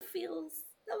feels.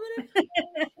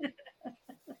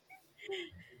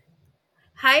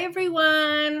 Hi,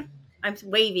 everyone. I'm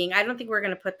waving. I don't think we're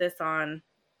going to put this on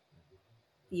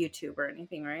YouTube or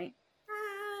anything, right?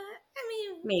 I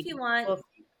mean, if Maybe. you want, Well,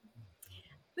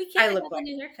 we I can. I look have a like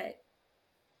new haircut.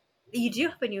 you do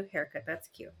have a new haircut. That's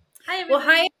cute. Hi, Well,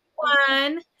 everyone. hi, Oh,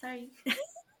 everyone. sorry.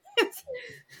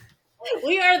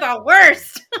 We are the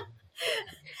worst.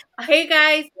 Hey,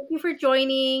 guys. Thank you for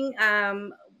joining.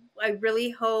 I really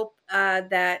hope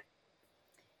that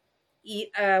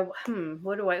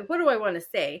what do I want to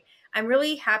say? I'm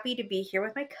really happy to be here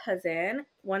with my cousin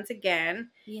once again,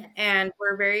 Yes. and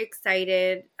we're very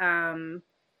excited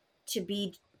to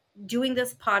be doing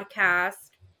this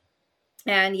podcast.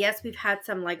 And yes, we've had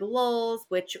some like lulls,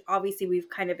 which obviously we've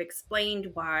kind of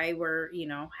explained why we're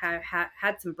have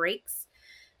had some breaks.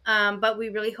 But we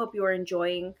really hope you are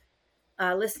enjoying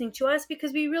listening to us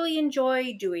because we really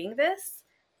enjoy doing this.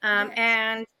 Yes.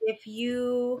 And if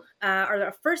you are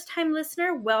a first time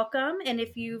listener, welcome. And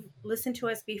if you've listened to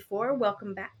us before,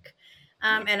 welcome back.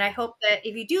 Yes. And I hope that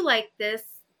if you do like this,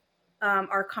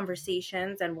 our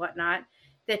conversations and whatnot,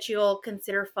 that you'll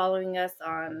consider following us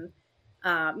on,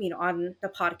 on the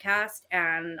podcast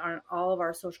and on all of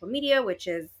our social media, which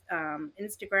is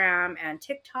Instagram and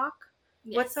TikTok.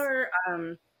 Yes.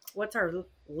 What's our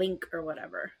link or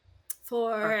whatever?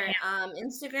 For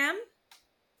Instagram?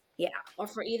 Yeah. Or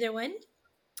for either one?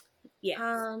 Yes.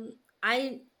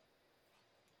 I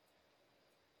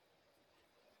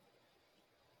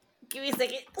give me a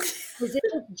second. Is it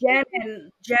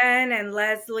just Jen and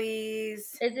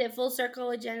Leslie's? Is it Full Circle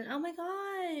with Jen? Oh my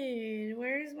god,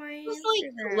 where's my Just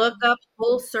like Instagram? look up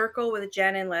Full Circle with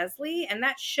Jen and Leslie, and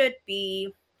that should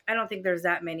be. I don't think there's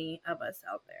that many of us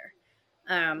out there.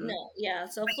 No, yeah.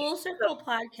 So Full Circle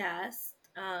Podcast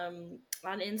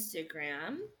on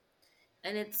Instagram,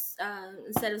 and it's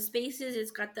instead of spaces,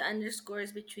 it's got the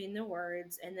underscores between the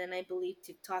words, and then I believe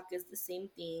TikTok is the same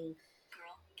thing.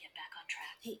 Girl, get back on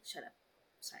track. Hey, shut up.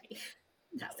 Sorry.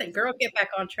 Girl, get back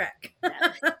on track.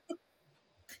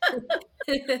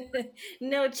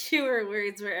 No truer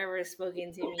words were ever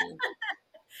spoken to me.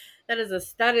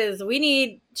 We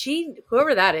need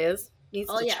whoever that is needs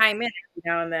to yeah. chime in every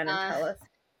now and then and tell us.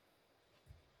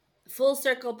 Full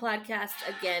Circle Podcast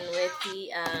again with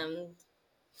the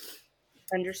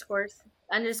underscores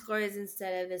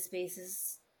instead of the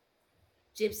spaces.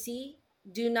 Gypsy,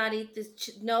 do not eat this.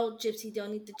 No, Gypsy,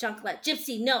 don't eat the chocolate.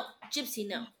 Gypsy, no. Gypsy,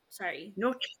 no. Sorry. No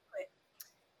chocolate.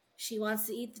 She wants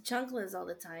to eat the chocolates all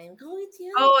the time. Go eat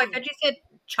the Oh, I other thought you said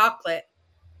chocolate.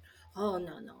 Oh,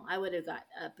 no. I would have got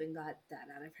up and got that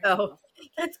out of her. Oh,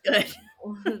 that's good.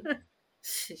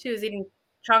 She was eating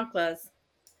chanclas.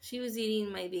 She was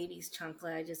eating my baby's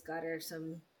chancla. I just got her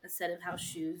a set of house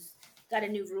shoes. Got a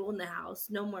new rule in the house.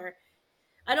 No more.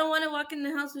 I don't want to walk in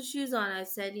the house with shoes on. I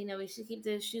said, we should keep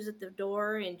the shoes at the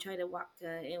door and try to walk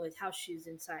in with house shoes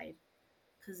inside.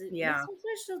 Because it makes them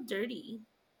so dirty.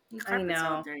 The carpet's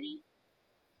all dirty.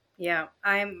 Yeah,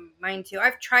 mine too.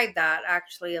 I've tried that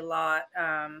actually a lot,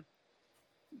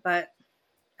 but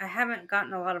I haven't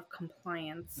gotten a lot of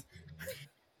compliance.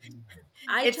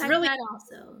 It's tried really that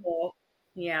also. Cool.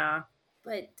 Yeah.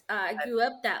 But I grew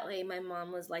up that way. My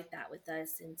mom was like that with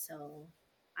us. And so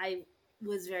I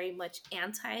was very much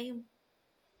anti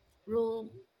rule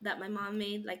that my mom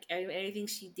made. Like everything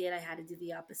she did, I had to do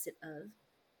the opposite of.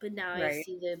 But now I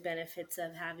see the benefits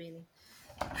of having.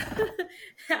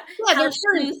 There's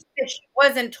certain that she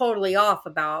wasn't totally off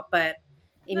about, but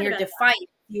in your defiance,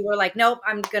 you were like, "Nope,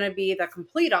 I'm gonna be the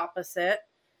complete opposite."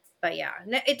 But yeah,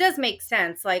 it does make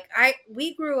sense. Like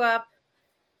we grew up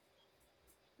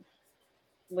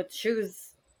with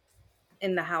shoes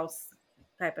in the house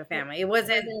type of family. It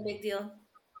wasn't a big deal.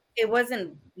 It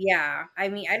wasn't. Yeah, I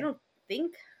mean, I don't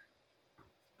think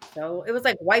so. It was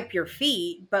like wipe your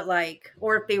feet, but like,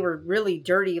 or if they were really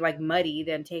dirty, like muddy,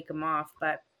 then take them off.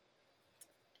 But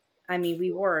I mean,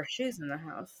 we wore our shoes in the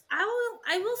house.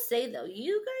 I will say though,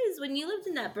 you guys, when you lived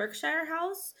in that Berkshire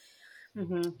house,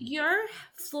 your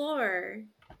floor,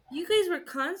 you guys were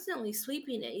constantly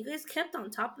sweeping it. You guys kept on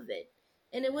top of it,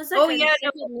 and it was like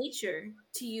second nature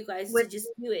to you guys to just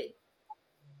do it.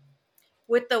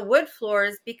 With the wood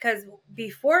floors, because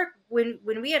before when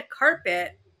we had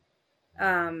carpet,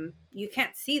 you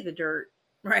can't see the dirt,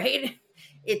 right?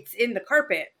 It's in the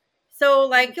carpet. So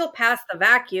like you'll pass the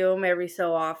vacuum every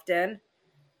so often.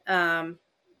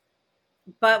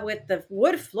 But with the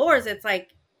wood floors, it's like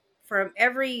from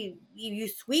you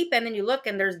sweep and then you look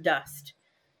and there's dust.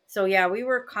 So yeah, we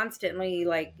were constantly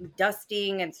like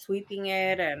dusting and sweeping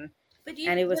it and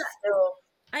it was still.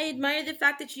 I admire the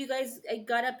fact that you guys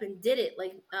got up and did it.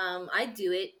 Like I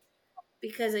do it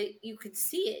because you could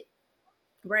see it.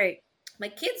 Right. My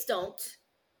kids don't,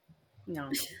 No.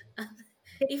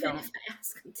 Kids even don't. if I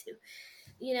ask them to.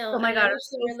 You know, Oh my and I god, wish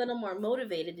they were a little more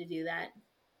motivated to do that.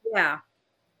 yeah.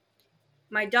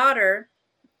 My daughter,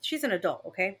 she's an adult,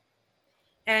 okay?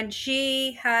 And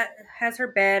she has her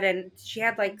bed, and she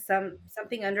had like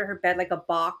something under her bed, like a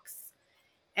box,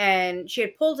 and she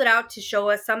had pulled it out to show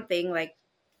us something, like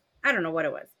I don't know what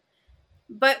it was.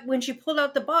 But when she pulled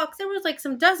out the box, there was like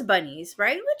some dust bunnies,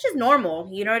 right? Which is normal,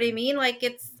 you know what I mean? Like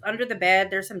it's under the bed,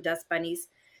 there's some dust bunnies.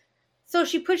 So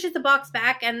she pushes the box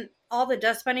back, and all the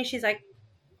dust bunnies, she's like,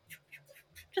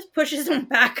 just pushes them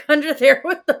back under there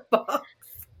with the box.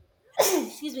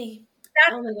 Excuse me.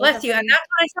 That Oh my god, bless that's you. And that's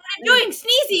what I started doing,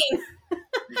 sneezing.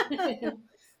 funny.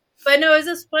 But no, it's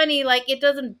just funny. Like it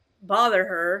doesn't bother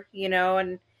her, you know.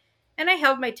 And I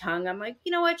held my tongue. I'm like,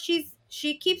 you know what?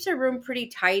 She keeps her room pretty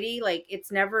tidy. Like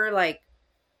it's never like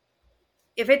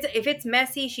if it's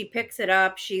messy, she picks it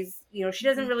up. She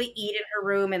doesn't really eat in her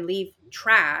room and leave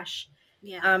trash.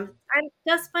 Yeah. I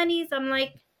dust bunnies. I'm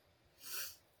like,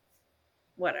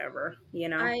 whatever, you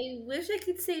know. I wish I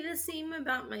could say the same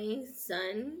about my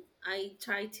son. I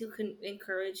try to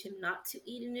encourage him not to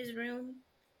eat in his room.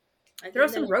 I Throw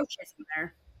think that some roaches in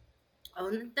there. oh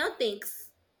no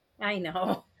thanks. I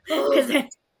know, because Oh,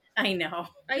 I know.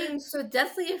 I am so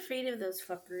deathly afraid of those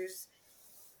fuckers.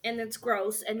 And it's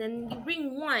gross. And then you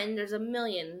bring one, there's a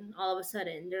million all of a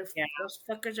sudden. Yeah, Those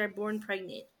fuckers are born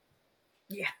pregnant.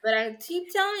 yeah. But I keep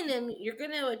telling him you're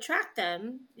gonna attract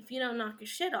them if you don't knock your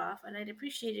shit off, and I'd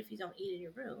appreciate it if you don't eat in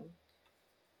your room.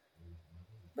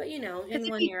 But Because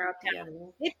in one ear out the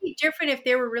other. it'd be different if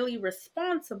they were really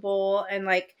responsible and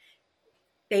like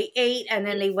they ate and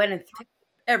then they went and threw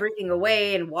everything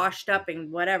away and washed up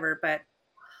and whatever. But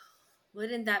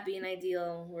Wouldn't that be an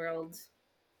ideal world?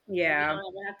 Where we yeah, don't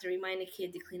ever have to remind a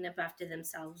kid to clean up after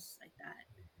themselves like that.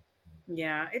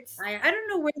 yeah. It's I I don't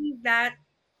know when that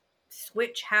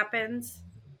switch happens.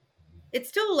 It's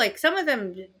still like some of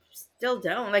them still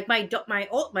don't. Like my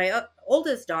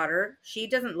oldest daughter, she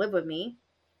doesn't live with me,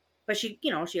 but she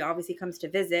obviously comes to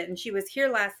visit, and she was here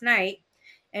last night,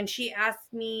 and she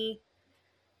asked me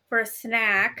for a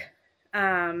snack,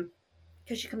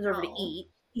 because she comes over to oh, eat,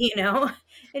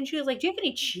 and she was like, "Do you have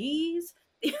any cheese?"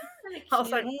 kind of I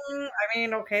was like, cute. I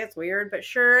mean, okay, it's weird, but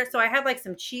sure. So I had like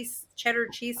some cheddar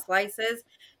cheese slices.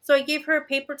 So I gave her a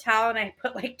paper towel and I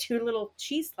put like two little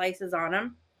cheese slices on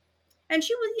them. And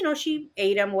she was, she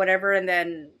ate them, whatever. And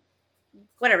then,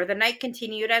 whatever, the night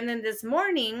continued. And then this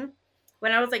morning,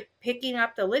 when I was like picking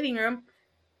up the living room,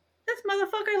 this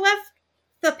motherfucker left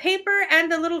the paper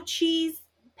and the little cheese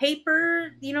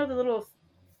paper, the little,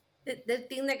 The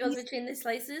thing that goes between the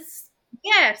slices.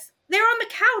 yes, they're on the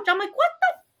couch. I'm like, what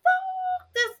the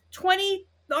fuck? This 20,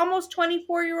 almost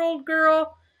 24-year-old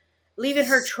girl leaving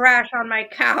her trash on my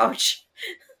couch.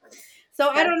 So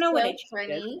I don't That's know when so it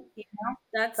changes, funny.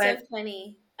 That's so but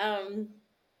funny.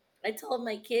 I told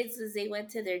my kids as they went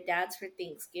to their dad's for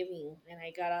Thanksgiving, and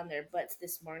I got on their butts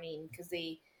this morning because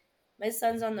my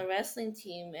son's on the wrestling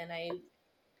team, and I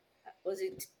was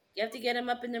it. You have to get him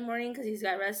up in the morning because he's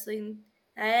got wrestling.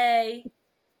 Hey,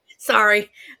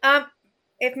 sorry. Um,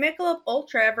 if Michelob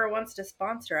Ultra ever wants to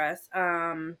sponsor us,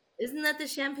 isn't that the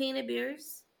champagne of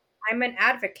beers? I'm an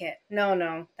advocate. No,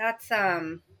 no, that's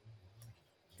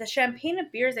the champagne of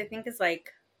beers. I think is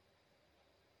like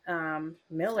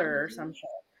It's not Miller or some Michelob. shit,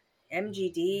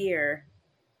 MGD or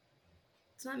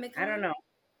It's not I don't Michelob. know.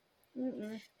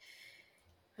 Mm-mm.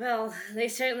 Well, they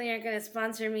certainly aren't going to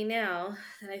sponsor me now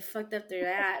that I fucked up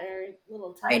their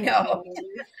little I tagline know. or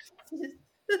whatever.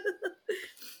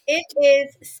 It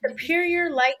is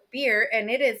Superior Light Beer, and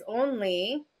it is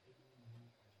only.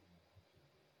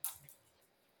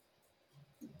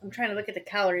 I'm trying to look at the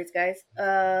calories, guys.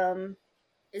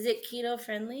 Is it keto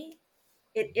friendly?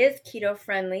 It is keto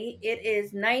friendly. It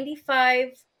is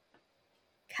 95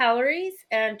 calories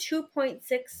and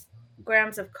 2.6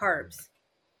 grams of carbs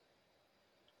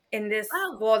in this.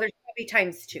 Oh, Well, there's probably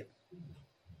times two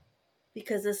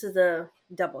because this is a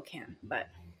double can, but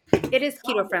it is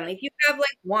oh keto friendly. boy. If you have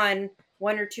like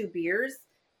one or two beers,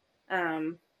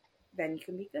 um, then you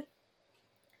can be good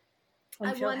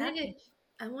I and feel wanted happy. it.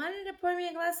 I wanted to pour me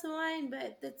a glass of wine,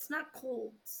 but it's not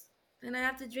cold, and I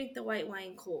have to drink the white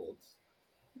wine cold.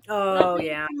 But I'll Oh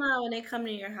drink it yeah, tomorrow when I come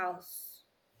to your house.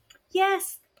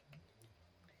 yes.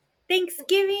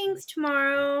 Thanksgiving's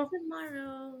tomorrow,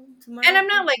 Tomorrow, and tomorrow. I'm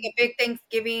not like a big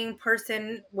Thanksgiving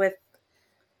person with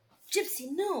Gypsy,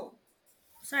 no.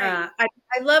 Uh, Sorry. I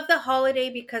I love the holiday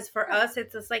because for Oh, us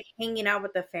it's just like hanging out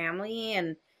with the family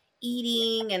and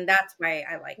eating, and that's why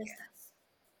I like yes, it. that's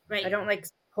I right. don't like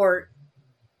support.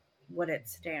 what it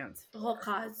stands The whole for.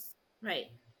 cause.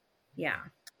 Right. Yeah.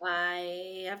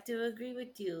 I have to agree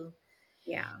with you.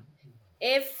 Yeah.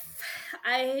 If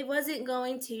I wasn't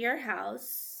going to your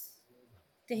house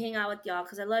to hang out with y'all,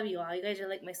 because I love you all, you guys are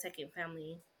like my second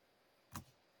family.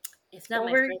 If not Well,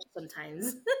 my we're first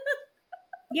sometimes.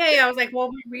 yeah. I was like,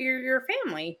 well, we're your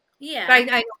family. But I Yeah. know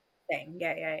what you're saying.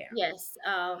 Yeah, yeah, yeah. Yes.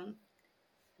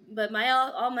 But my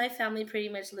all my family pretty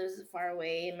much lives far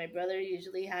away, and my brother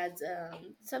usually has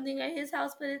something at his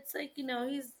house, but it's like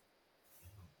he's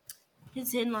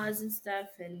his in laws and stuff,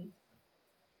 and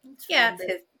it's Yeah, fine. it's But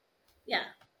his. yeah,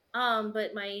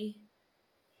 but my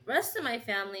rest of my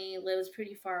family lives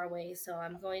pretty far away, so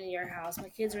I'm going to your house. My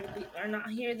kids are not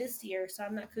here this year, so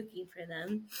I'm not cooking for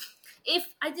them.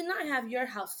 If I did not have your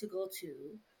house to go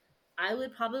to, I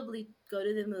would probably go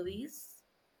to the movies.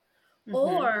 Mm-hmm.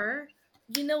 Or,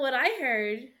 you know what I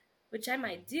heard, which I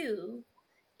might do,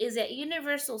 is at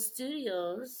Universal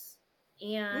Studios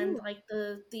and Ooh. like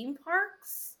the theme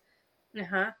parks,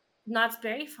 Uh-huh. Knott's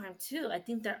Berry Farm too. I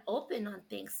think they're open on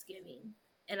Thanksgiving.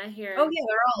 And I Oh hear yeah,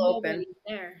 they're all open. nobody's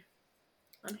there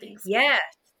on Thanksgiving. Yes.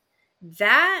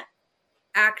 That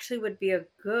actually would be a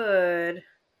good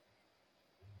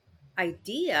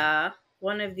idea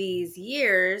one of these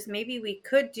years. Maybe we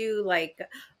could do like,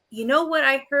 you know what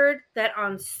I heard, that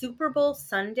on Super Bowl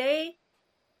Sunday,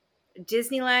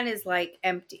 Disneyland is like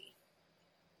empty.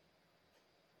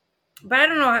 But I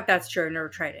don't know if that's true. I've never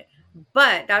tried it.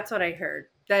 But that's what I heard.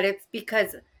 That it's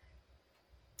because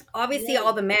obviously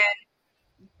all Really?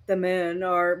 the men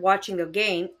are watching the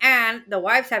game and the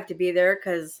wives have to be there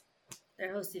because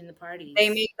They're hosting the they parties.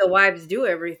 make the wives do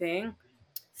everything.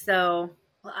 So,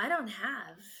 Well, I don't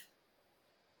have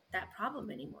that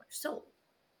problem anymore. So,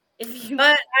 if you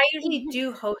but I usually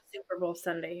do host Super Bowl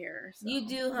Sunday here. So, you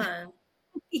do, huh?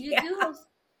 You yeah. do host.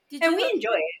 Did And you we host?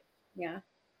 enjoy it. Yeah.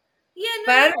 Yeah,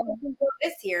 But I don't no, know if we will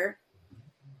this year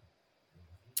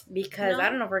because I no,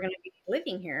 don't know if we're going to be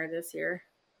living here this year.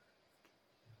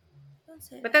 don't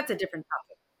say But that. that's a different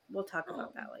topic. We'll talk Oh,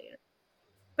 about that later.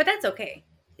 But that's okay.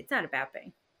 It's not a bad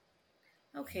thing.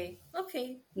 okay,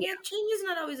 okay. Yeah. Yeah, change is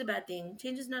not always a bad thing.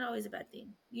 Change is not always a bad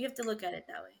thing. You have to look at it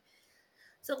that way.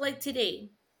 So, like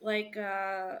today, like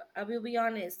I will be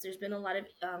honest. There's been a lot of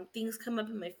things come up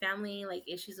in my family, like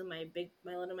issues with my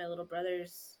little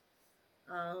brothers,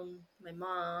 my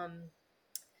mom,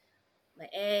 my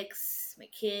ex, my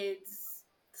kids.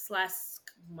 This last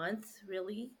month,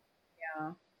 really.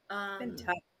 Yeah. It's been Um,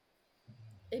 tough.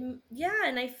 yeah,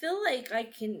 and I feel like I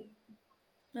can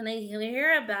when I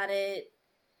hear about it,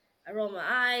 I roll my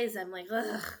eyes. I'm like,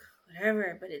 ugh,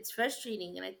 whatever. But it's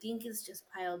frustrating, and I think it's just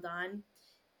piled on.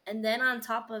 And then on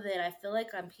top of it, I feel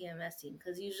like I'm PMSing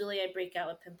because usually I break out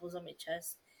with pimples on my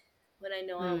chest. When I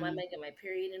know I might Mm. get my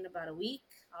period in about a week,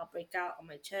 I'll break out on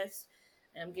my chest,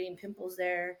 and I'm getting pimples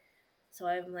there. So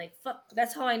I'm like, fuck.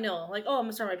 That's how I know. Like, oh, I'm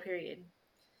gonna start my period.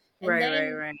 And Right, right,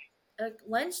 then right. at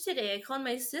lunch today, I called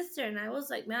my sister, and I was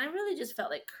like, man, I really just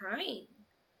felt like crying.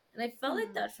 And I felt like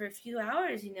Mm. that for a few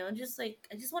hours, just like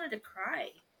I just wanted to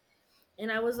cry.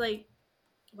 And I was like,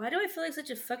 why do I feel like such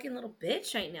a fucking little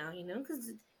bitch right now?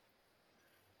 Because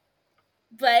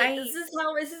but I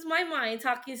this is my mind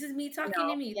talking. This is me talking to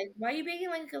know. me. Like, why are you being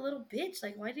like a little bitch?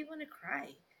 Like, why do you want to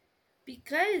cry?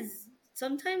 Because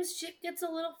sometimes shit gets a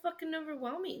little fucking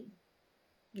overwhelming,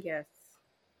 Yes.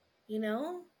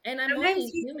 And I'm Sometimes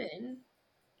only you, human.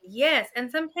 yes.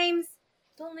 And sometimes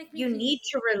Don't make me you need please.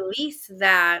 to release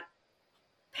that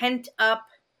pent up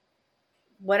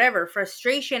whatever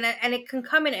frustration, and it can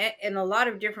come in a lot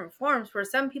of different forms. For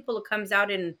some people it comes out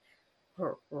in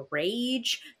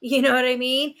rage, you know what I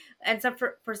mean? And so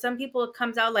for some people it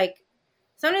comes out like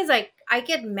sometimes like I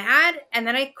get mad and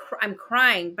then I'm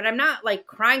crying, but I'm not like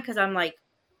crying because I'm like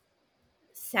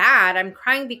sad. I'm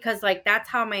crying because like that's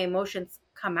how my emotions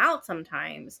come out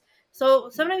sometimes. So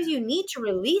sometimes you need to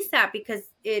release that because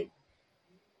it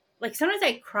like sometimes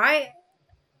I cry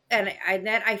and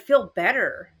then I feel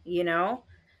better, you know?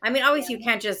 I mean, obviously you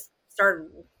can't just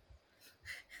start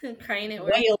Crying at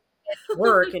work. wailing at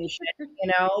work and shit,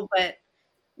 but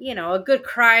a good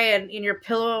cry in your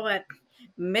pillow at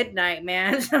midnight,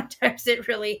 man, sometimes it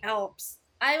really helps.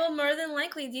 I will more than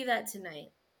likely do that tonight.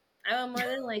 I will more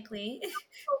than likely.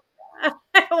 I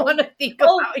don't want oh, to think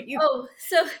oh, about you oh.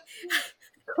 So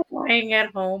crying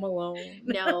at home alone.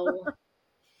 no.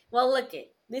 Well, look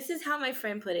it. This is how my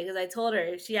friend put it because I told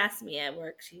her. She asked me at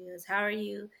work. She goes, "How are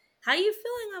you? How are you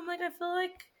feeling?" I'm like, I feel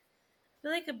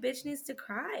like a bitch needs to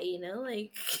cry.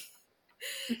 Like.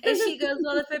 And she goes,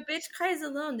 "Well, if a bitch cries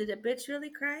alone, did a bitch really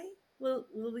cry? Will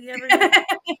we ever know?"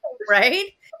 Right?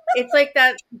 It's like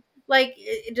that. Like,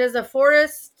 does a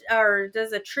forest or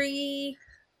does a tree?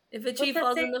 If a tree What's that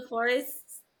falls say? in the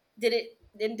forest, does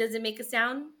it make a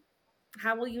sound?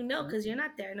 How will you know? Because you're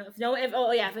not there. No,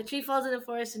 if a tree falls in the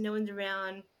forest and no one's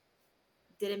around,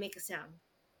 did it make a sound?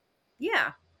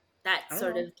 Yeah, That I don't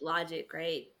sort know. of logic,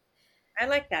 right? I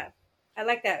like that. I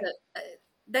like that, But,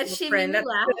 that shit made friend. me That's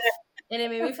laugh, and it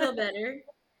made me feel better.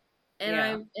 And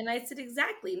yeah. I said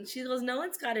exactly, and she goes, "No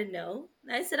one's got to know."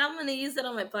 And I said, "I'm going to use it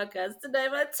on my podcast tonight.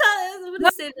 I'm going to No,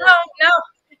 say no, that." no.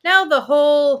 Now the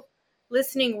whole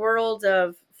listening world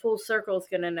of Full Circle is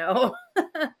gonna know.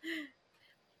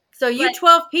 So you But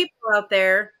 12 people out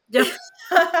there,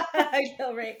 I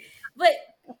know, right? But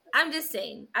I'm just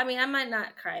saying. I mean, I might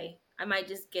not cry. I might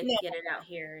just yeah. get it out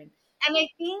here, and And I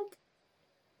think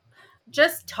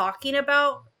just talking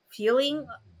about feeling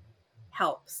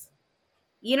helps.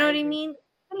 You know I what I agree. mean?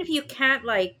 Even if you can't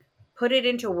like put it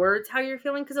into words how you're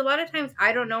feeling, because a lot of times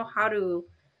I don't know how to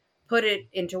put it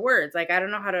into words. Like I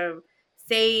don't know how to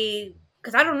say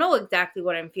because I don't know exactly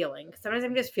what I'm feeling. Sometimes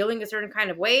I'm just feeling a certain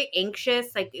kind of way,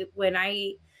 anxious. Like when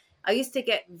I used to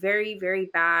get very very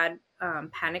bad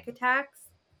panic attacks,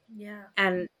 Yeah.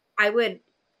 and I would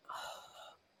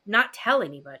not tell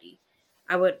anybody.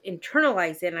 I would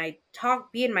internalize it and I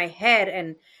be in my head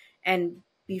and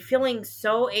be feeling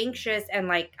so anxious and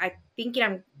like I thinking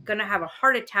I'm gonna have a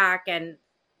heart attack and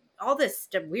all this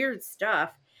weird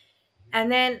stuff.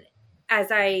 And then as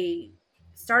I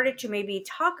started to maybe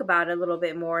talk about it a little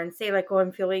bit more and say like, oh,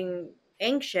 I'm feeling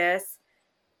anxious,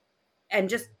 and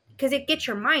just because it gets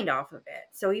your mind off of it.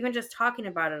 So even just talking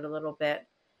about it a little bit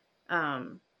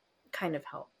um kind of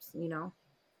helps, you know.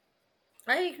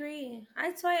 I agree.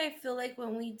 That's why I feel like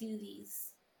when we do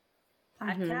these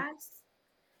Mhm. podcasts,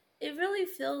 it really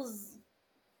feels,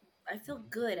 I feel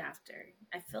good after.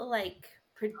 I feel like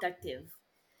productive.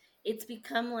 It's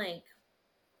become like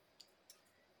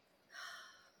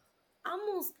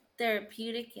almost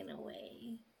therapeutic in a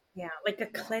way. Yeah, like a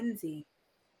Yeah. cleansing.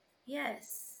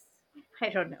 Yes. I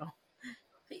don't know.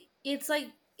 It's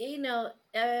like, in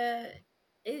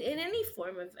any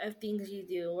form of things you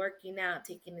do, working out,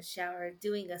 taking a shower,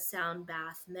 doing a sound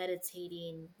bath,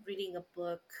 meditating, reading a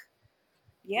book,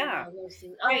 Yeah. those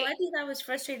things. Oh, I I think I was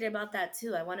frustrated about that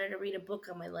too. I wanted to read a book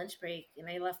on my lunch break and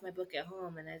I left my book at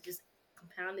home and I just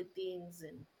compounded things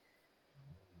and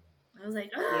I was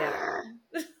like, yeah.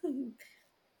 ah.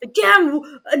 Damn,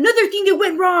 another thing that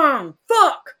went wrong.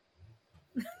 Fuck.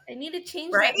 I need to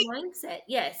change that Right? mindset.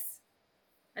 Yes.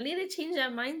 I need to change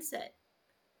that mindset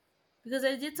because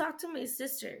I did talk to my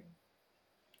sister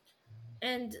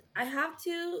and I have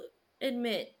to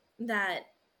admit that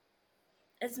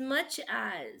as much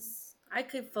as I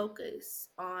could focus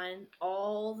on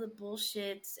all the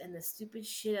bullshits and the stupid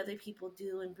shit other people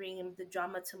do and bring in the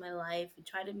drama to my life and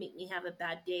try to make me have a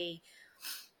bad day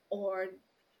or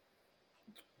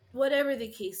whatever the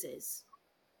case is,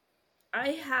 I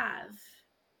have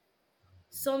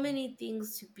so many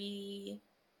things to be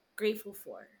grateful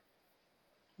for.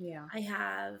 Yeah. I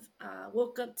have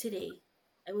woke up today.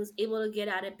 I was able to get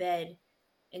out of bed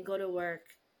and go to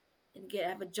work and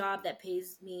have a job that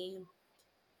pays me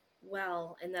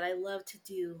well and that I love to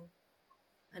do,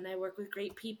 and I work with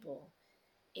great people,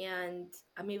 and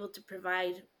I'm able to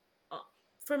provide uh,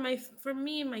 for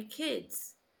me and my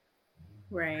kids.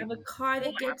 I Right. have a car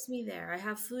that gets me there. I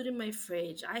have food in my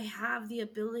fridge. I have the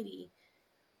ability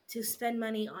to spend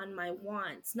money on my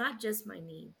wants, not just my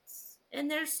needs. And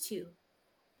there's two.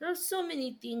 There's so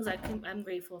many things I'm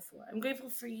grateful for. I'm grateful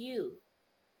for you.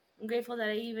 I'm grateful that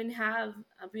I even have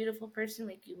a beautiful person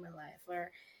like you in my life,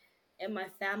 or and my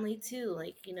family too.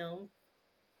 Like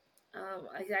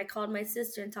I called my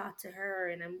sister and talked to her,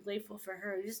 and I'm grateful for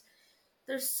her. Just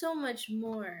there's so much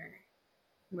more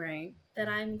Right. that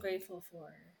I'm grateful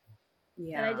for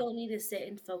that I Yeah. don't need to sit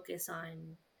and focus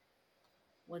on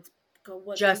what can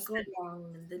Just go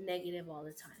wrong and the negative all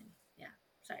the time. Yeah,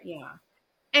 sorry. yeah.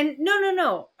 And no, no,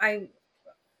 no.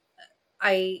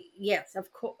 Yes,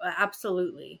 of course,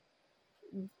 absolutely.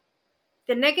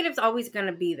 The negative's always going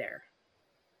to be there.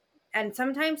 And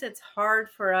sometimes it's hard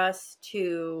for us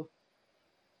to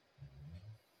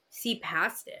see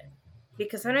past it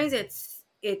because sometimes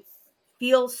it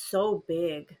feels so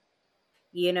big,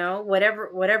 you know,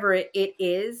 whatever it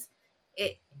is,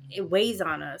 it it weighs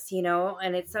on us, you know,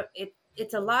 and it's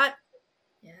a lot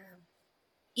Yeah,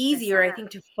 that's easier, I sad.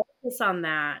 think, to focus on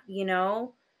that, you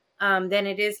know, than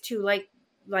it is to like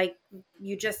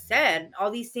you just said,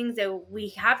 all these things that we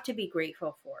have to be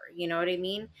grateful for. You know what I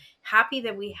mean? Happy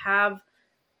that we have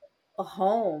a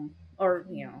home, or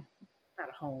you know, not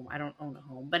a home. I don't own a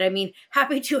home, but I mean,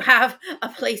 happy to have a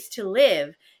place to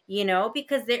live. You know,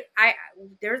 because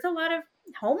there's a lot of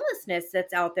homelessness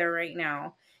that's out there right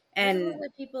now. There's a And lot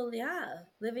of people, yeah,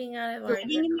 living out of living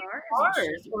their in cars their and shit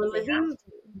cars, or because they have to.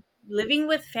 living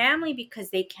with family because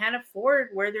they can't afford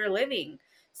where they're living.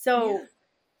 Yeah, So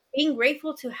being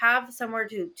grateful to have somewhere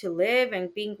to live,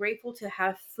 and being grateful to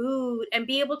have food and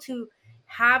be able to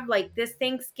have like this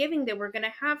Thanksgiving that we're going to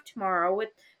have tomorrow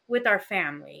with our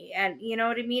family, and you know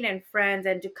what I mean, and friends,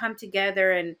 and to come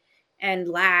together and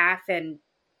laugh, and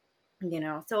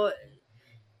so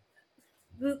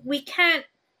we can't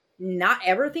not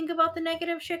ever think about the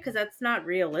negative shit because that's not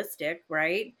realistic,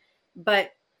 right?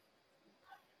 But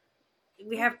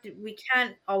we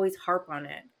can't always harp on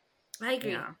it. I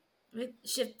agree. Yeah. We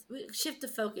shift the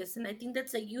focus, and I think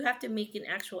that's like you have to make an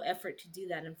actual effort to do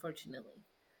that. Unfortunately,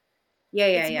 Yeah,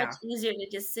 yeah, it's much yeah. easier to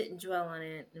just sit and dwell on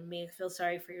it and make feel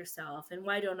sorry for yourself. And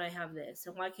why don't I have this?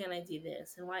 And why can't I do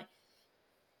this? And why?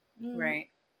 Mm, Right.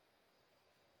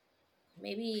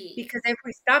 maybe, Because if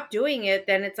we stop doing it,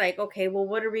 then it's like, okay, well,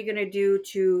 what are we going to do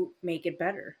to make it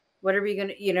better? What are we going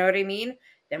to, you know what I mean?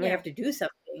 Then we yeah. have to do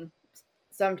something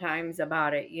sometimes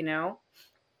about it,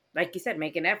 Like you said,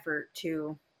 make an effort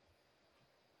to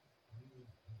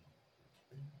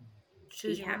be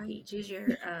Choose your mind. happy. Choose your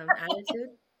attitude.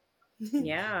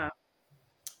 Yeah.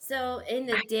 So in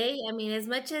the day, I mean, as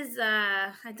much as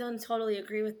I don't totally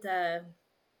agree with the,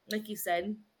 like you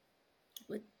said,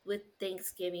 with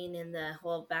Thanksgiving and the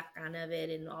whole background of it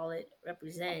and all it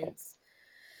represents,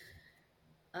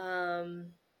 um,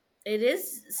 it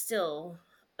is still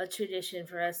a tradition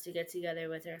for us to get together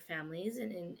with our families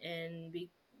and be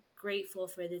grateful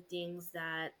for the things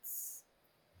that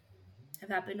have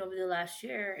happened over the last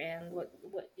year and what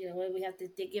we have to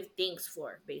give thanks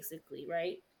for, basically,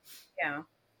 right? Yeah.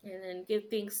 And then give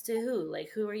thanks to who? Like,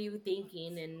 who are you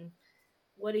thanking and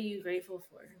what are you grateful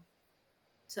for?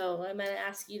 So I'm gonna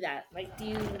ask you that. Like,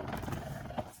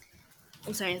 I'm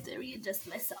sorry, I have to readjust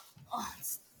myself. Oh,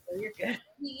 you're good.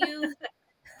 Do you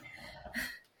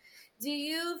do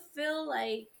you feel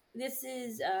like this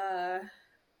is a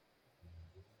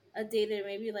day to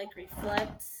maybe like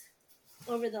reflect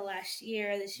over the last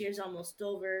year? This year's almost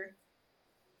over,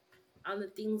 on the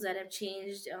things that have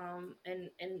changed, and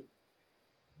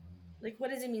like,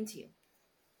 what does it mean to you?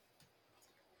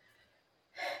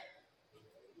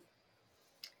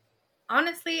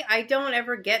 Honestly, I don't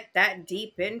ever get that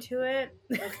deep into it.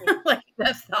 Okay, Like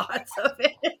the thoughts of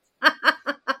it.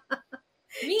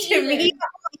 me To me,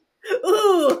 either.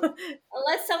 ooh.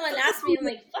 Unless someone asks me, I'm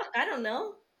like, fuck, I don't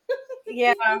know.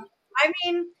 Yeah. I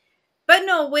mean, but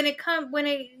no, when it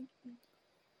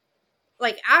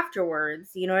like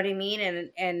afterwards, you know what I mean?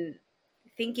 And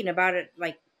thinking about it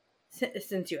like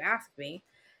since you asked me.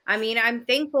 I mean, I'm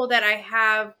thankful that I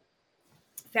have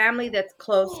family that's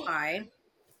close by,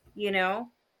 you know.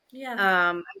 Yeah,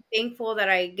 I'm thankful that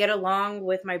I get along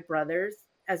with my brothers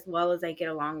as well as I get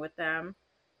along with them.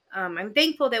 I'm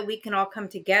thankful that we can all come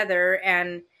together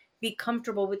and be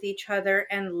comfortable with each other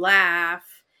and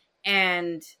laugh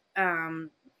and um,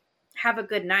 have a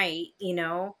good night,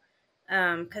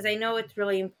 because I know it's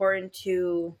really important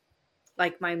to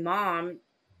like my mom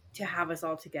to have us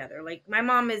all together. Like my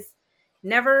mom is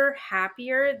never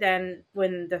happier than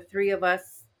when the three of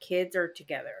us kids are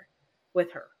together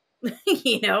with her.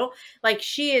 you know, like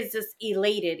she is just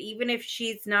elated even if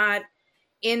she's not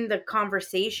in the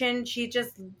conversation. She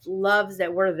just loves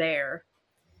that we're there.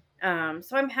 So I'm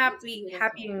that's happy,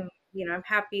 beautiful. I'm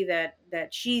happy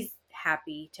that she's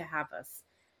happy to have us,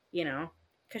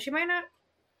 because she might not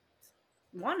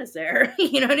want us there.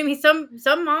 You know what I mean?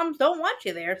 Some moms don't want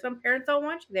you there. Some parents don't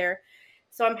want you there.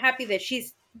 So I'm happy that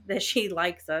she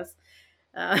likes us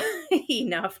uh,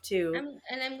 enough to.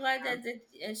 I'm glad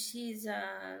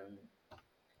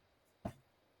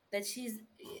that she's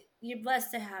you're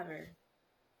blessed to have her.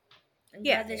 I'm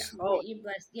Yeah, glad that yeah. Oh, you're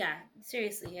blessed. Yeah,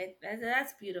 seriously,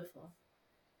 that's beautiful.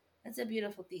 That's a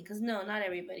beautiful thing because no, not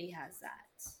everybody has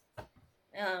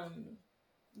that.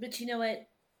 But you know what?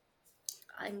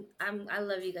 I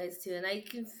love you guys too, and I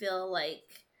can feel like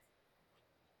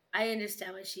I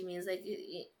understand what she means. Like,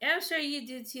 I'm sure you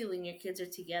do too when your kids are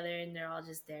together and they're all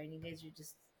just there, and you guys are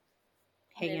just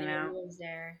hanging in your out. rooms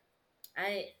there.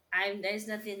 I there's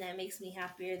nothing that makes me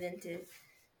happier than to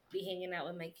be hanging out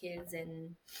with my kids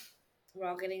and we're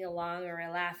all getting along or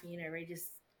we're laughing or we're just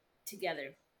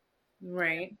together.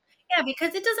 Right. Yeah,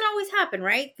 because it doesn't always happen,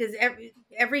 right? Because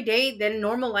every day, then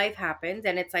normal life happens,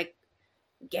 and it's like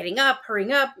getting up,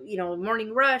 hurrying up,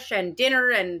 morning rush and dinner,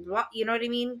 and you know what I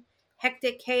mean,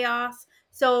 hectic chaos.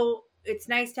 So it's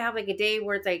nice to have like a day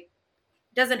where it's like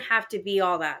doesn't have to be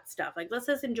all that stuff. Like let's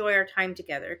just enjoy our time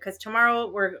together because tomorrow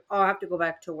we're all have to go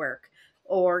back to work,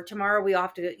 or tomorrow we all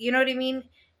have to, you know what I mean?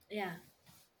 Yeah.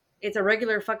 It's a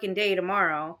regular fucking day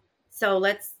tomorrow. So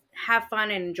let's have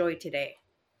fun and enjoy today.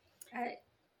 I,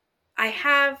 I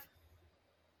have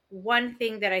one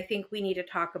thing that I think we need to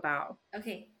talk about,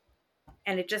 okay,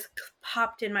 and it just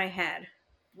popped in my head.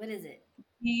 what is it?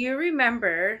 Do you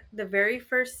remember the very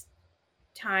first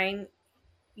time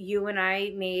you and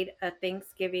I made a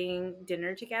Thanksgiving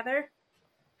dinner together?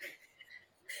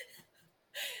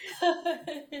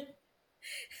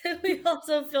 We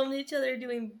also filmed each other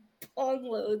doing pong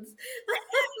loads.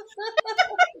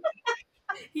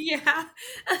 Yeah.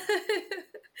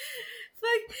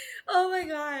 Fuck. Oh my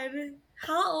god.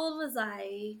 How old was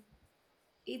I?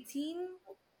 18?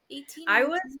 18, I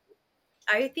was 19?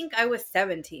 I think I was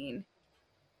 17.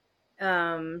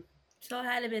 Um So I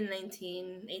had to have been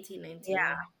 19, 18,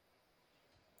 yeah. 19.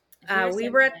 If you were We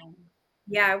were 17.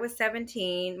 yeah, I was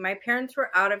 17. My parents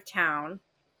were out of town.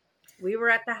 We were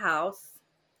at the house.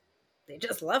 They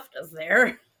just left us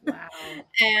there. Wow.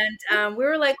 And we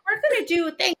were like, we're going to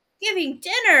do Thanksgiving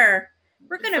dinner.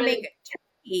 We're going to For make a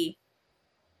turkey.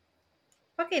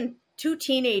 Fucking two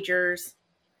teenagers.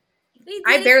 we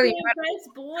I did it barely to knew how to impress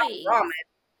cook ramen. boys.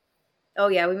 Oh,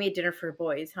 yeah, we made dinner for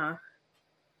boys, huh?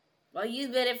 Well, you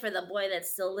did it for the boy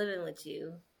that's still living with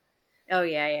you. Oh,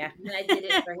 yeah, yeah. And I did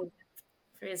it for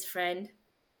his friend.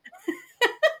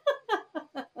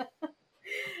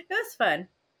 It was fun.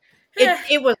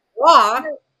 It was raw.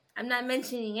 I'm not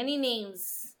mentioning any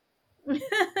names.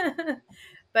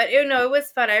 But you know, it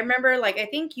was fun. I remember, like, I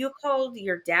think you called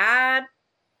your dad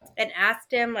and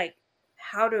asked him like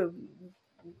how to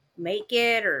make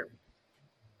it, or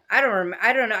I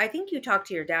don't know. I think you talked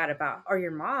to your dad about, or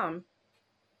your mom.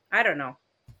 I don't know.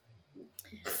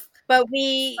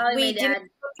 But Probably my we didn't dad.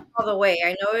 cook it all the way.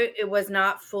 I know it was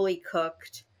not fully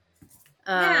cooked.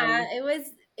 Yeah, Um, it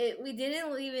was. It we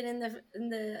didn't leave it in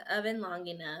the oven long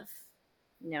enough,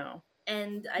 no.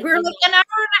 and I We were did like an hour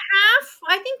and a half.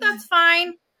 I think that's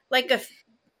fine. Like a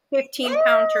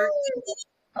 15-pound turkey.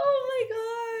 Oh, oh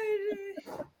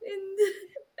my god! And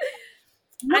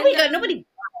I Nobody got know nobody.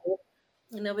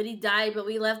 nobody died, but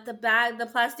we left the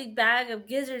plastic bag of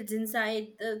gizzards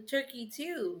inside the turkey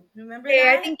too. Remember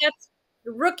Okay, I that? think that's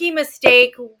a rookie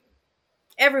mistake.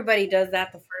 Everybody does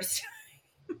that the first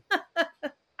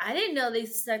I didn't know they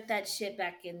stuck that shit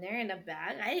back in there in a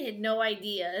bag. I had no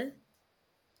idea.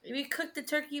 We cooked the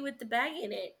turkey with the bag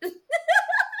in it.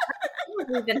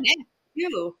 time. The neck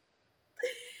too.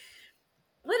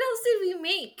 What else did we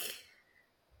make?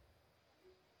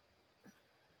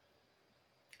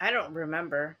 I don't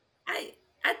remember. I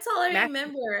that's all I Mac.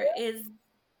 remember is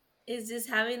just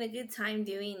having a good time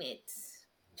doing it.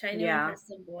 Trying to Yeah, impress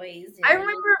the boys I and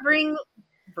remember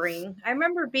bring. I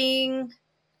remember being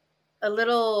a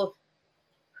little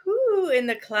whoo in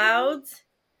the clouds.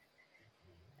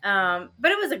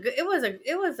 But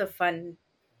it was a fun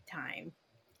time.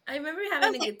 I remember That having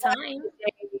was a like good one time.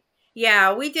 day.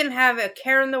 Yeah, we didn't have a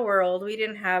care in the world. We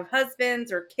didn't have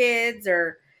husbands or kids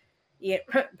or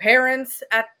parents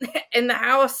at in the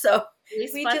house, so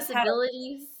we just had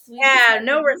Responsibilities.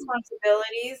 no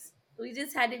responsibilities. We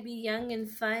just had to be young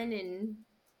and fun and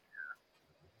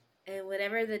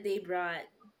whatever the day brought.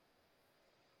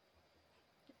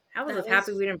 I was That just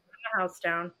happy was we didn't burn the house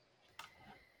down.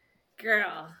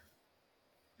 girl.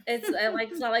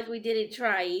 It's not like we didn't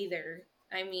try either.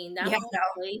 I mean that Yeah, whole no.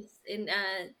 place and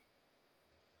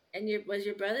your was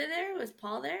your brother there? Was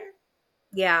Paul there?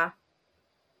 Yeah.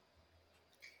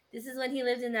 This is when he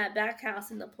lived in that back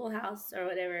house in the pool house or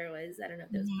whatever it was. I don't know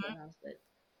if it was pool Mhm. house, but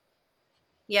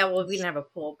Yeah, well, we didn't have a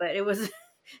pool, but it was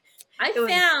I it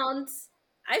was found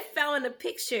I found a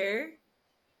picture.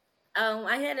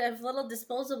 I had a little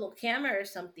disposable camera or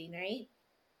something, right?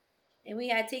 And we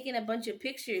had taken a bunch of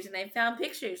pictures, and I found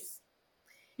pictures.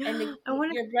 And I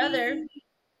want to see.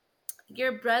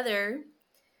 your brother,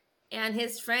 and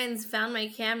his friends found my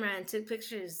camera and took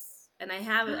pictures. And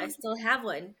I still have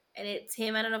one, and it's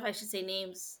him. I don't know if I should say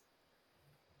names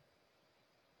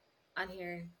on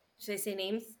here. Should I say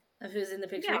names of who's in the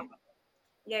Yeah. picture?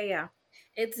 Yeah, yeah.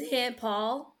 It's him,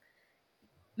 Paul.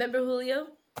 Remember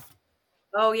Julio?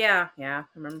 Oh yeah, yeah.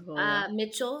 I remember Julio.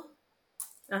 Mitchell,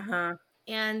 Uh-huh.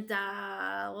 and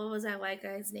what was that white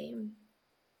guy's name?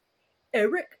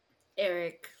 Eric.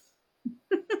 Eric.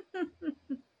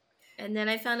 And then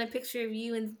I found a picture of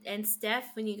you and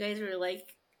Steph when you guys were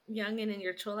like young and in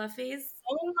your chola phase.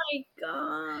 Oh my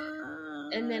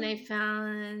And then god. I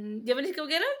found. Do you want me to go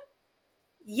get them?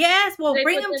 Yes, well, Did I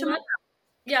bring put him them tomorrow. up?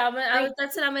 Yeah, Bring.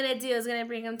 that's what I'm gonna do. I was gonna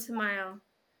bring them tomorrow.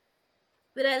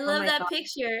 But I Oh love my that god.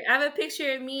 picture. I have a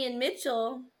picture of me and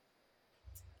Mitchell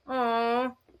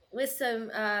Oh, with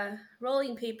some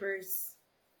rolling papers.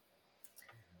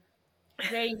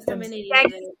 Very some incriminating sex,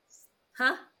 evidence.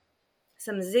 Huh?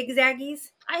 some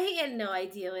zigzaggies. I had no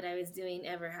idea what I was doing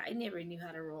ever. I never knew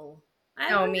how to roll. I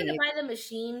No, wanted me to neither. buy the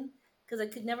machine because I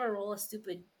could never roll a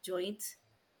stupid joint.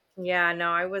 Yeah,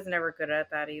 no, I was never good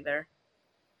at that either.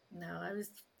 No,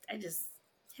 I just,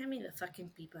 hand me the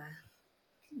fucking pipa.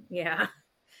 Yeah.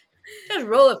 Just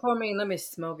roll it for me and let me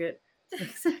smoke it.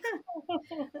 Exactly.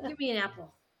 Give me an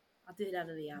apple. I'll do it out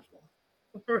of the apple.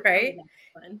 Oh, Right?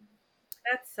 that's fun.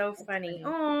 That's so That's funny. funny.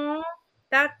 Oh,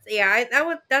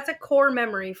 that's a core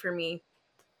memory for me.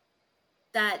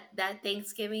 That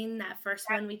Thanksgiving, that first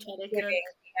one we tried to cook. Thanksgiving,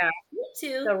 yeah, Me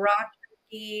too. the raw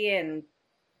turkey and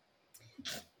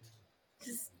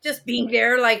Just just being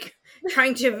there, like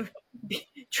trying to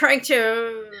trying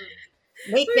to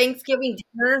make we're Thanksgiving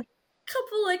dinner. a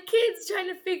couple of kids trying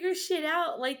to figure shit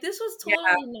out. Like this was Yeah,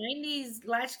 totally 90s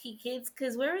latchkey kids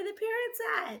because where were the parents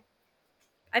at?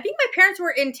 I think my parents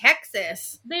were in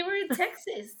Texas. They were in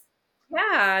Texas.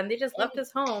 Yeah, and they just left And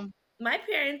us home. my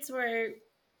parents were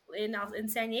in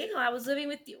San Diego. I was living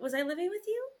with you. Was I living with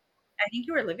you? I think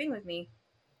you were living with me.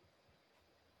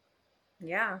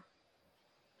 Yeah,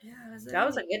 Yeah, I was that living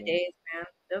was a with good you. days, man.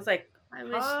 It was like I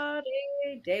wish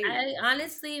party days. I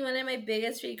honestly one of my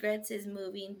biggest regrets is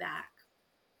moving back.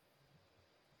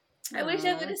 I wish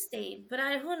I would Oh, have stayed, but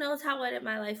who knows how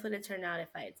my life would have turned out if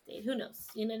I had stayed. Who knows?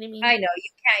 You know what I I mean? know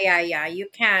you can't. Yeah, yeah, you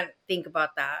can't think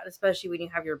about that, especially when you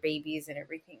have your babies and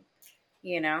everything.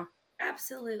 You know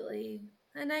Absolutely.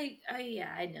 And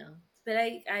yeah, I know. But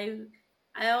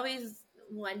I always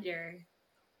wonder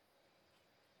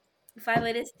if I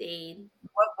would have stayed.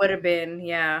 what would have been?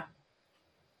 Yeah,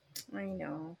 I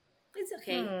know. It's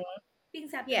okay. Hmm.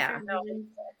 Things happen for Yeah, no, reasons.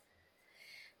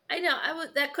 I know. I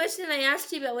was that question I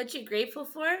asked you about what you're grateful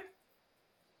for.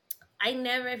 I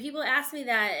never people ask me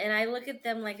that and I look at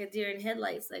them like a deer in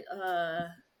headlights, like, what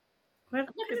I'm not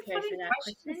kind of prepared funny for that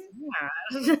question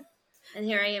question. is that? And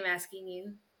here I am asking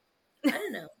you. I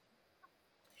don't know.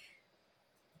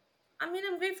 I mean,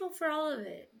 I'm grateful for all of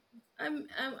it. I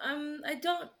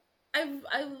don't,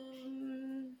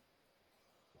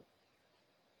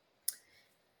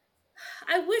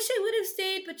 I wish I would have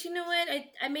stayed, but you know what?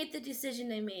 I made the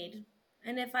decision I made.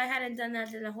 And if I hadn't done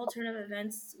that, then the whole turn of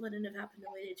events wouldn't have happened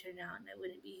the way they turned out, and I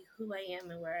wouldn't be who I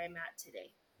am and where I'm at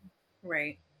today.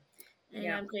 Right. And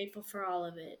Yeah. I'm grateful for all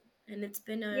of it. And it's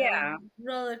been a Yeah.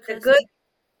 roller The coaster good.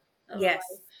 of a Yes.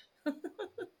 life.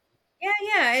 Yeah.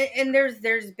 Yeah. And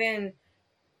there's been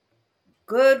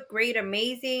good, great,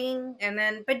 amazing, and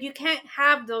then but you can't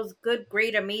have those good,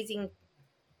 great, amazing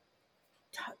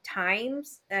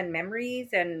times and memories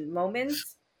and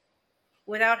moments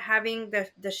without having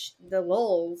the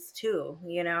lulls too.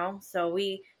 So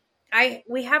we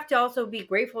have to also be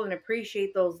grateful and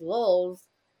appreciate those lulls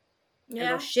and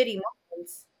those Yeah. shitty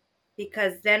moments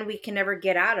because then we can never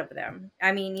get out of them.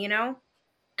 I mean,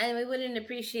 And we wouldn't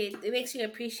appreciate it makes you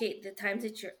appreciate the times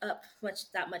that you're up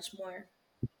that much more,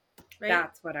 right?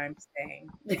 that's what I'm saying.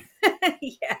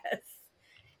 Yes.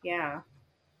 Yeah.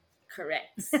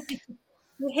 Correct.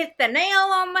 You hit the nail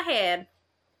on the head.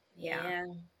 Yeah. Yeah.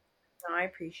 No, I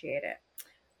appreciate it.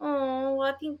 Oh,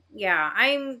 well, I think, yeah,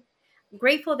 I'm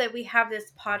grateful that we have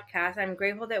this podcast. I'm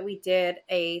grateful that we did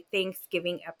a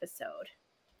Thanksgiving episode.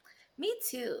 Me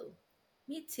too.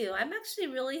 Me too. I'm actually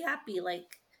really happy.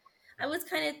 Like I was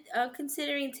kind of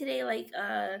considering today, like,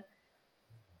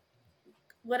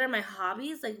 what are my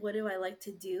hobbies? Like, what do I like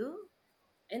to do?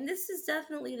 And this is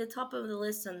definitely the top of the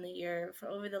list on the year for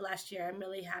over the last year. I'm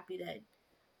really happy that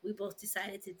we both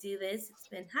decided to do this. It's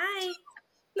been hi.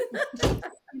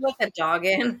 You let the dog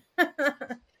in. So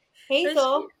she,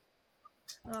 Hazel.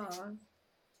 aw.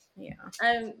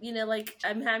 Yeah. Like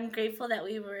I'm grateful that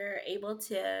we were able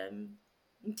to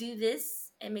do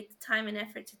this and make the time and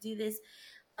effort to do this.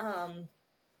 Um,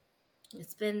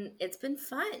 it's been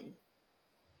fun.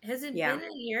 Has it Yeah. been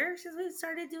a year since we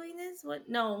started doing this? What?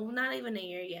 No, not even a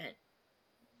year yet.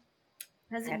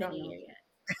 I Hasn't been a don't know. year yet.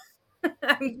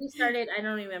 Since we started, I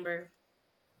don't remember.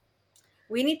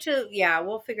 We need to, yeah,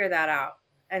 we'll figure that out.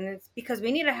 And it's because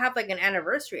we need to have like an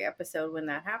anniversary episode when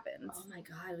that Oh happens. my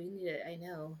god, we need to. I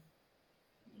know.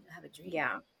 We need to have a drink.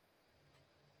 Yeah.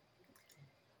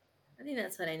 I think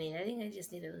that's what I need. I think I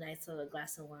just need a nice little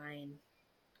glass of wine.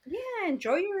 Yeah.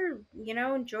 Enjoy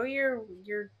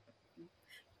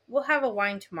we'll have a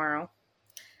wine tomorrow.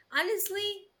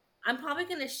 Honestly, I'm probably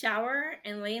gonna shower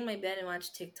and lay in my bed and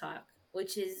watch TikTok,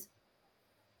 which is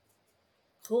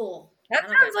cool. That I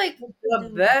don't got sounds like shit to the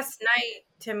do, best night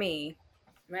to me.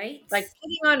 right? Like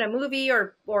putting on a movie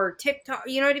or TikTok,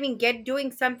 you know what I mean? Get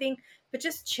doing something, but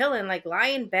just chilling, like lie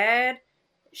in bed,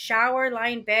 shower, lie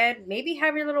in bed, maybe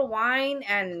have your little wine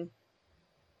and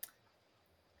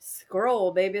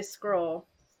scroll, baby, scroll.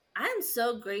 I'm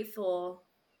so grateful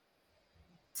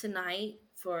tonight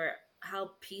for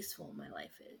how peaceful my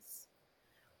life is.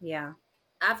 Yeah.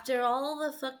 After all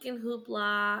the fucking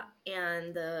hoopla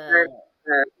and Sure.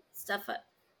 the stuff,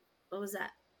 what was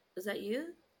that? Was that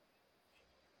you?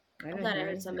 I I didn't thought I hear heard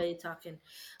anything. somebody talking.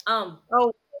 Um. Oh,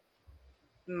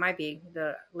 it might be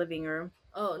the living room.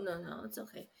 Oh no, no, it's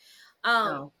okay.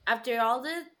 No. After all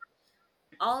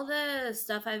the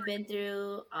stuff I've been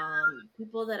through,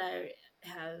 people that I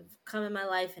have come in my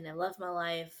life and I love my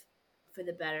life for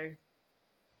the better.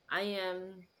 I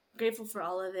am grateful for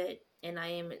all of it, and I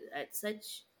am at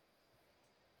such.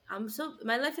 I'm so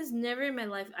my life is never in my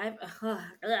life. I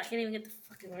can't even get the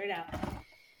fucking word out.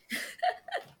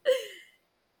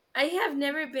 I have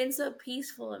never been so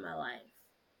peaceful in my life.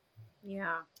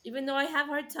 Yeah. Even though I have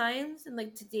hard times, and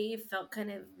like today, it felt kind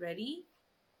of ready.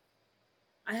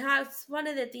 I have it's one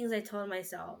of the things I told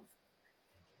myself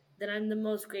that I'm the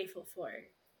most grateful for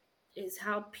is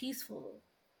how peaceful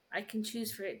I can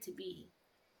choose for it to be.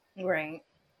 Right.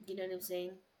 You know what I'm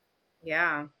saying?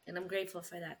 Yeah. And I'm grateful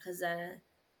for that because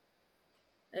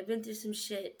I've been through some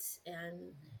shit,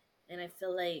 and I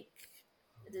feel like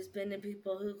there's been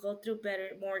people who go through better,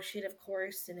 more shit, of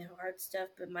course, and hard stuff.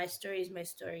 But my story is my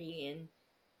story, and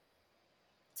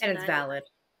And it's tonight, valid.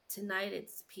 tonight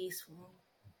it's peaceful,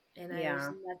 and there's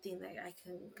Yeah. nothing that I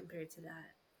can compare to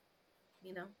that.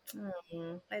 You know?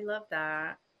 I love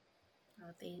that.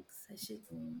 Oh, thanks. I should.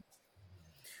 Mm.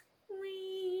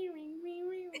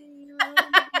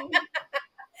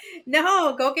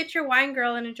 No, go get your wine,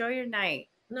 girl, and enjoy your night.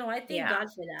 No, I thank Yeah.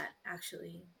 God for that.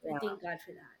 Actually, I Yeah. thank God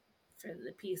for that, for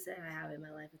the peace that I have in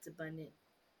my life. It's abundant.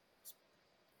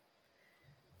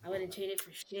 I wouldn't trade it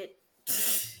for shit.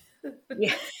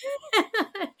 Yeah.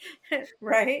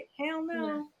 Right? Hell Yeah.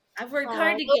 no. I've worked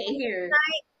hard Oh, to well, get here.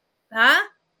 huh?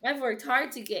 I've worked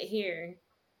hard to get here.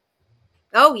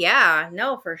 Oh yeah,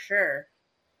 no, for sure.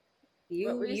 What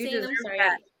You were you you saying? deserve I'm that.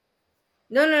 sorry.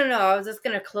 No, no, no. I was just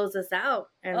gonna close this out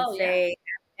and Oh yeah, say,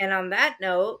 and on that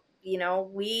note,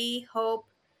 we hope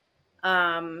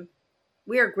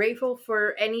we are grateful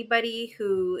for anybody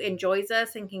who enjoys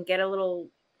us and can get a little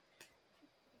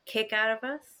kick out of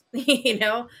us.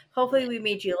 Hopefully yeah, we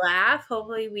made you laugh.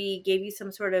 Hopefully we gave you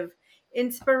some sort of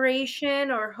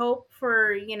inspiration or hope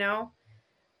for,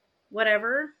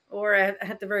 whatever, or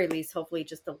at the very least, hopefully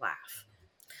just a laugh.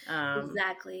 Um,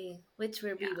 exactly. Which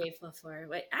we'll be yeah. grateful for.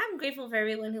 But I'm grateful for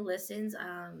everyone who listens.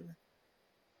 And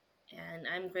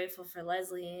I'm grateful for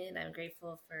Leslie, and I'm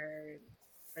grateful for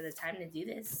the time to do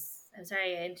this. I'm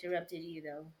sorry I interrupted you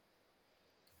though.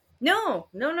 No,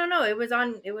 no, no, no. It was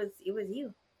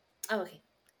you. Oh, okay.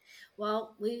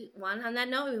 Well, we want on that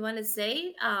note, we want to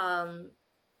say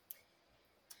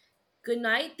good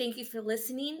night. Thank you for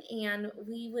listening, and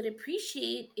we would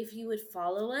appreciate if you would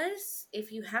follow us.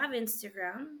 If you have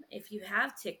Instagram, if you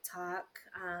have TikTok,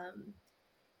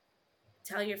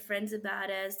 tell your friends about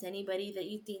us. Anybody that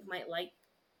you think might like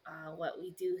what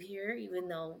we do here, even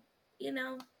though you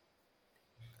know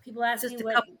people ask me Just a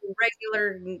what. couple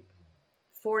regular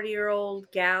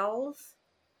 40-year-old gals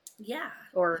Yeah,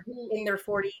 or who in their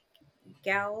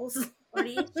gals.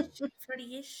 40-ish,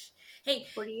 40-ish. Hey,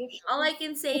 40-ish. all I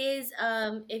can say is,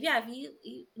 if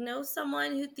you know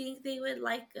someone who think they would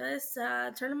like us,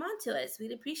 turn them on to us.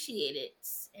 We'd appreciate it,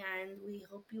 and we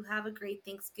hope you have a great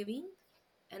Thanksgiving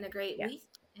and a great week.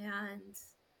 Yes. And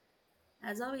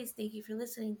as always, thank you for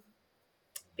listening.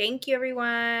 Thank you,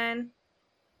 everyone.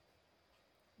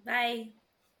 Bye.